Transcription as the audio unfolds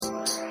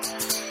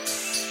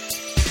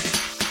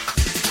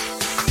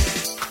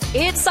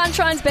It's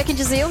Sunshine's Beck and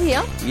Jazeel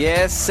here.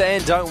 Yes,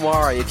 and don't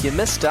worry, if you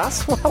missed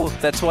us, well,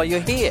 that's why you're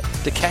here,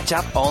 to catch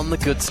up on the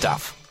good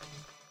stuff.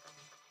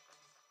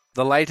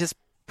 The latest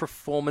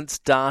performance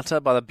data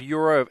by the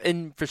Bureau of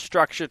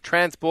Infrastructure,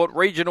 Transport,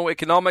 Regional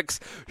Economics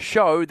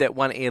show that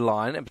one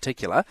airline in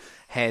particular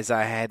has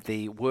had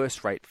the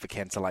worst rate for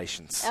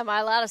cancellations. Am I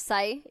allowed to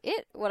say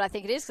it, what I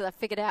think it is, because I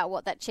figured out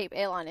what that cheap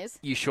airline is?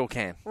 You sure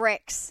can.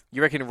 Rex.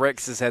 You reckon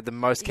Rex has had the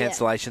most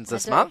cancellations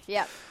this I do. month?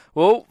 Yep.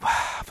 Well,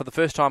 for the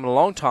first time in a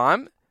long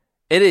time,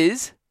 it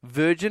is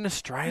Virgin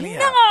Australia.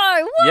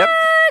 No! What? Yep.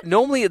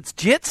 Normally it's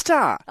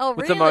Jetstar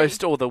with the really?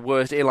 most or the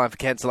worst airline for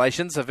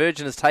cancellations. So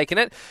Virgin has taken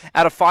it.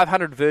 Out of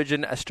 500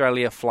 Virgin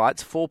Australia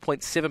flights,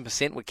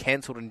 4.7% were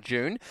cancelled in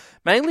June,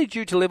 mainly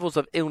due to levels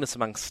of illness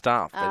among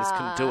staff. They just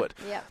couldn't do it.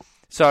 Yep.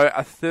 So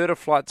a third of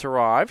flights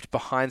arrived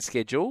behind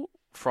schedule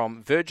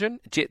from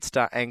Virgin,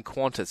 Jetstar and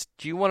Qantas.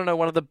 Do you want to know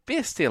one of the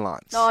best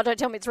airlines? No, don't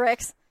tell me it's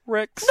Rex.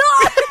 Rex.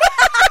 No!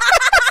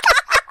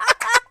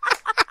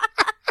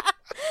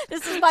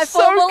 This is my So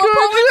formal good.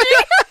 apology.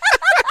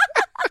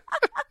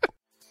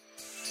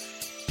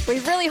 We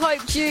really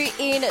hoped you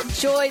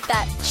enjoyed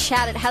that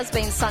chat. It has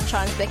been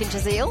Sunshine's Beck and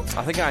Jazeel.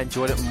 I think I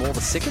enjoyed it more the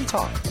second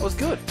time. It was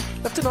good.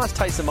 Left a nice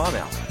taste in my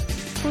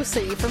mouth. We'll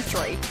see you from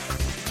 3.